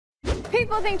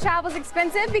People think travel's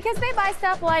expensive because they buy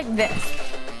stuff like this.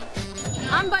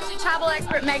 I'm budget travel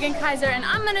expert Meggan Kaiser, and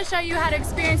I'm gonna show you how to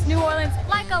experience New Orleans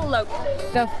like a local.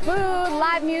 The food,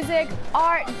 live music,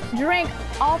 art, drink,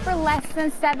 all for less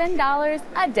than $7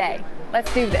 a day.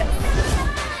 Let's do this.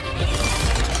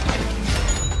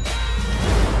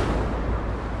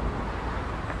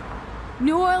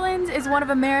 New Orleans is one of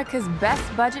America's best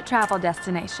budget travel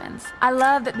destinations. I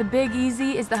love that the Big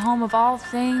Easy is the home of all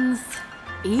things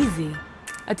easy.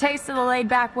 A taste of the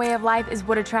laid-back way of life is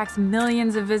what attracts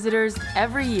millions of visitors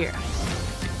every year.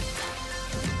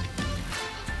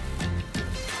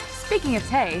 Speaking of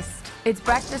taste, it's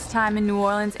breakfast time in New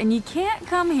Orleans, and you can't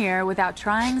come here without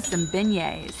trying some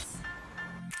beignets.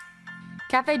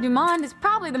 Cafe Du Monde is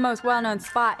probably the most well-known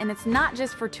spot, and it's not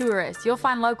just for tourists. You'll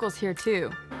find locals here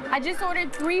too. I just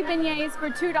ordered 3 beignets for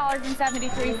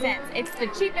 $2.73. It's the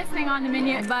cheapest thing on the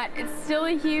menu, but it's still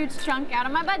a huge chunk out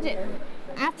of my budget.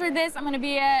 After this, I'm gonna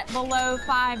be at below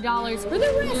 $5 for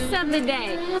the rest of the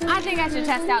day. I think I should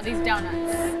test out these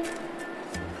donuts.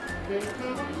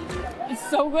 It's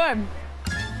so good.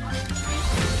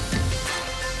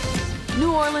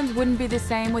 New Orleans wouldn't be the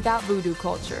same without voodoo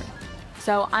culture.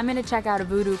 So I'm gonna check out a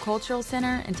voodoo cultural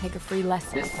center and take a free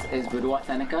lesson. This is Voodoo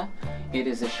Authentica. It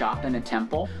is a shop and a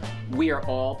temple. We are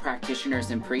all practitioners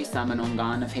and priests. I'm an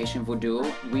Ongan of Haitian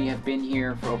Voodoo. We have been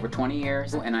here for over 20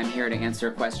 years, and I'm here to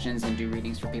answer questions and do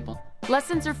readings for people.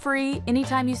 Lessons are free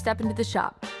anytime you step into the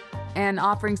shop, and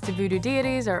offerings to voodoo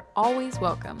deities are always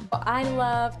welcome. I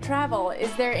love travel.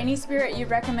 Is there any spirit you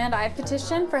recommend I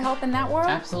petition for help in that world?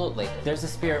 Absolutely. There's a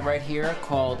spirit right here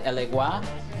called El Egua.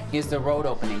 Is the road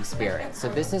opening spirit. So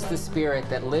this is the spirit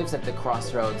that lives at the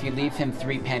crossroads. If you leave him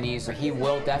 3 pennies, he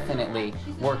will definitely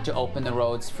work to open the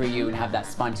roads for you and have that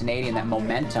spontaneity and that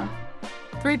momentum.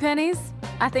 3 pennies?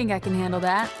 I think I can handle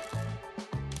that.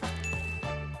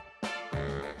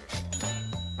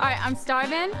 All right, I'm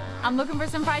starving. I'm looking for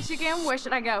some fried chicken. Where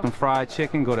should I go? Some fried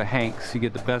chicken, go to Hank's. You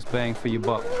get the best bang for your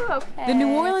buck. Okay. The New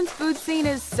Orleans food scene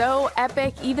is so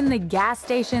epic, even the gas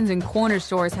stations and corner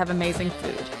stores have amazing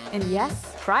food. And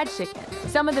yes, fried chicken.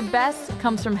 Some of the best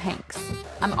comes from Hank's.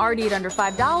 I'm already at under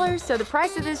 $5, so the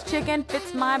price of this chicken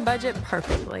fits my budget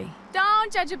perfectly.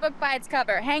 Don't judge a book by its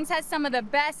cover. Hank's has some of the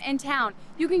best in town.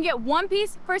 You can get 1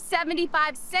 piece for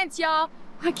 75 cents, y'all.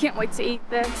 I can't wait to eat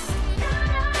this.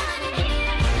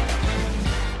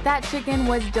 That chicken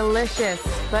was delicious,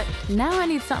 but now I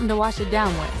need something to wash it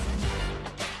down with.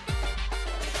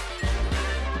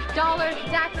 Dollar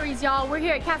daiquiris, y'all. We're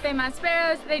here at Cafe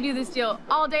Maspero's. They do this deal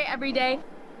all day, every day.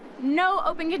 No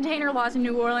open container laws in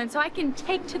New Orleans, so I can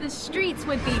take to the streets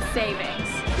with these savings.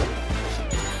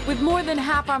 With more than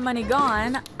half our money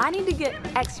gone, I need to get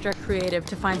extra creative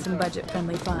to find some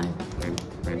budget-friendly fun.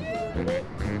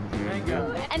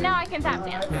 And now I can tap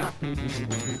dance.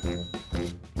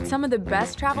 Some of the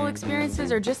best travel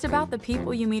experiences are just about the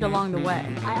people you meet along the way.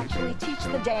 I actually teach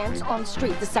the dance on the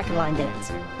street, the second line dance.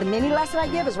 The mini lesson I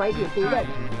give is right here. Be ready.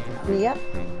 Knee up,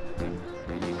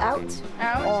 out,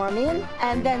 arm in,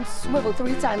 and then swivel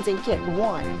 3 times and kick.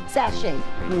 1, sashay,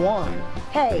 1,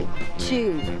 hey,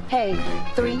 2, hey,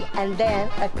 3, and then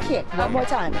a kick. One more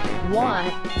time.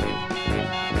 1.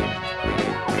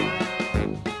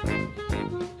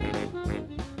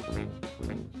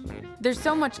 There's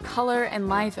so much color and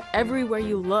life everywhere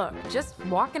you look, just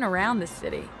walking around the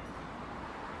city.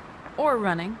 Or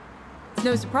running. It's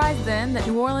no surprise then that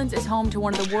New Orleans is home to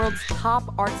one of the world's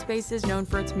top art spaces known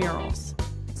for its murals.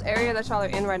 This area that y'all are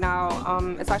in right now,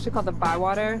 it's actually called the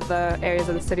Bywater, the areas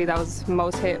of the city that was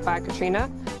most hit by Katrina.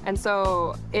 And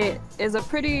so it is a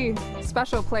pretty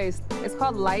special place. It's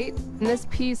called Light in this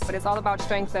piece, but it's all about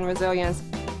strength and resilience.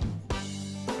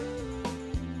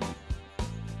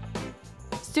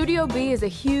 Studio B is a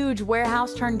huge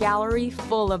warehouse-turned-gallery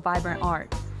full of vibrant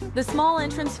art. The small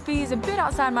entrance fee is a bit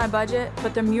outside my budget,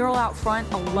 but the mural out front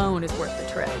alone is worth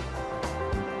the trip.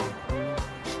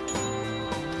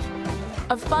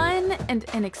 A fun and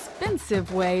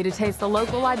inexpensive way to taste the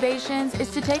local libations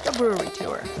is to take a brewery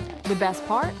tour. The best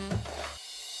part?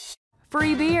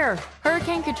 Free beer.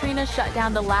 Hurricane Katrina shut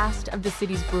down the last of the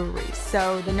city's breweries,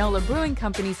 so the NOLA Brewing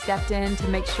Company stepped in to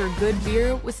make sure good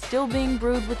beer was still being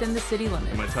brewed within the city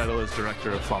limits. My title is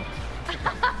Director of Funk.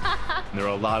 There are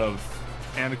a lot of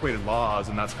antiquated laws,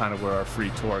 and that's kind of where our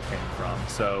free tour came from.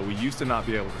 So we used to not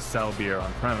be able to sell beer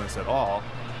on premise at all.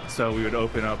 So we would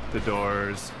open up the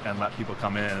doors and let people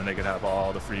come in, and they could have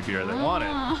all the free beer they wanted.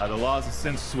 The laws have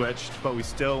since switched, but we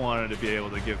still wanted to be able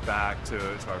to give back to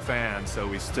our fans, so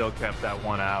we still kept that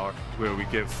 1 hour where we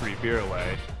give free beer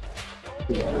away.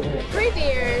 Free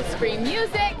beers, free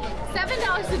music,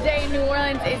 $7 a day in New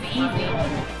Orleans is easy.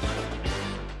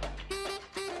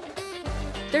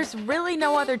 There's really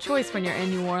no other choice when you're in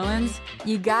New Orleans.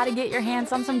 You gotta get your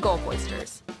hands on some Gulf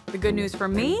oysters. The good news for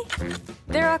me?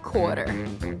 They're a quarter.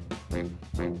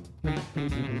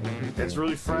 It's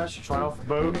really fresh, try off the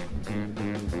boat,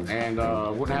 and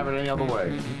wouldn't have it any other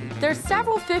way. There's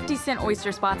several 50-cent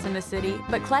oyster spots in the city,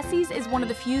 but Clessy's is one of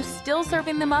the few still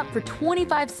serving them up for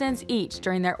 25 cents each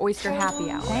during their oyster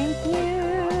happy hour. Thank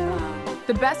you.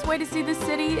 The best way to see the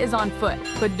city is on foot,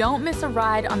 but don't miss a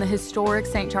ride on the historic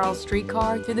St. Charles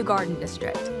streetcar through the Garden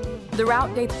District. The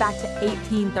route dates back to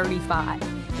 1835.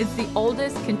 It's the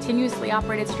oldest continuously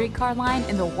operated streetcar line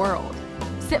in the world.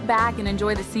 Sit back and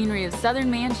enjoy the scenery of southern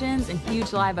mansions and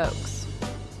huge live oaks.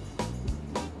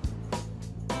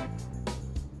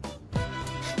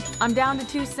 I'm down to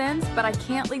 2 cents, but I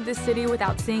can't leave the city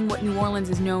without seeing what New Orleans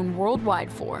is known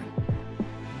worldwide for: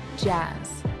 jazz.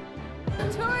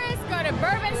 Tourists go to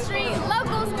Bourbon Street,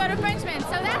 locals go to Frenchman,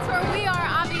 so that's where we are,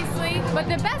 obviously. But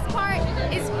the best part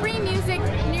is free music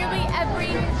nearly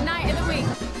every night of the week.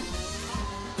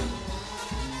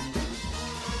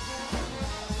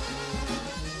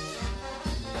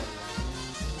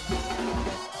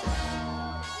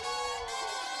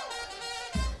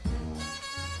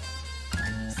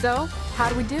 So, how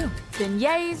do we do?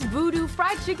 Beignets, voodoo,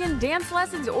 fried chicken, dance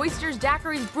lessons, oysters,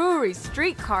 daiquiris, breweries,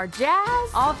 streetcar,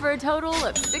 jazz, all for a total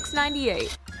of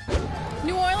 $6.98.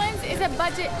 New Orleans is a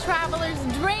budget traveler's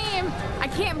dream. I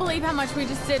can't believe how much we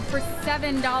just did for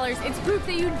 $7. It's proof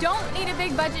that you don't need a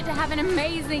big budget to have an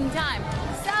amazing time.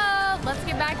 So, let's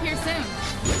get back here soon.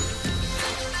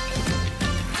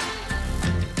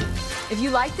 If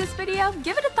you like this video,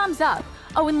 give it a thumbs up.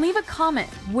 Oh, and leave a comment.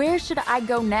 Where should I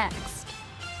go next?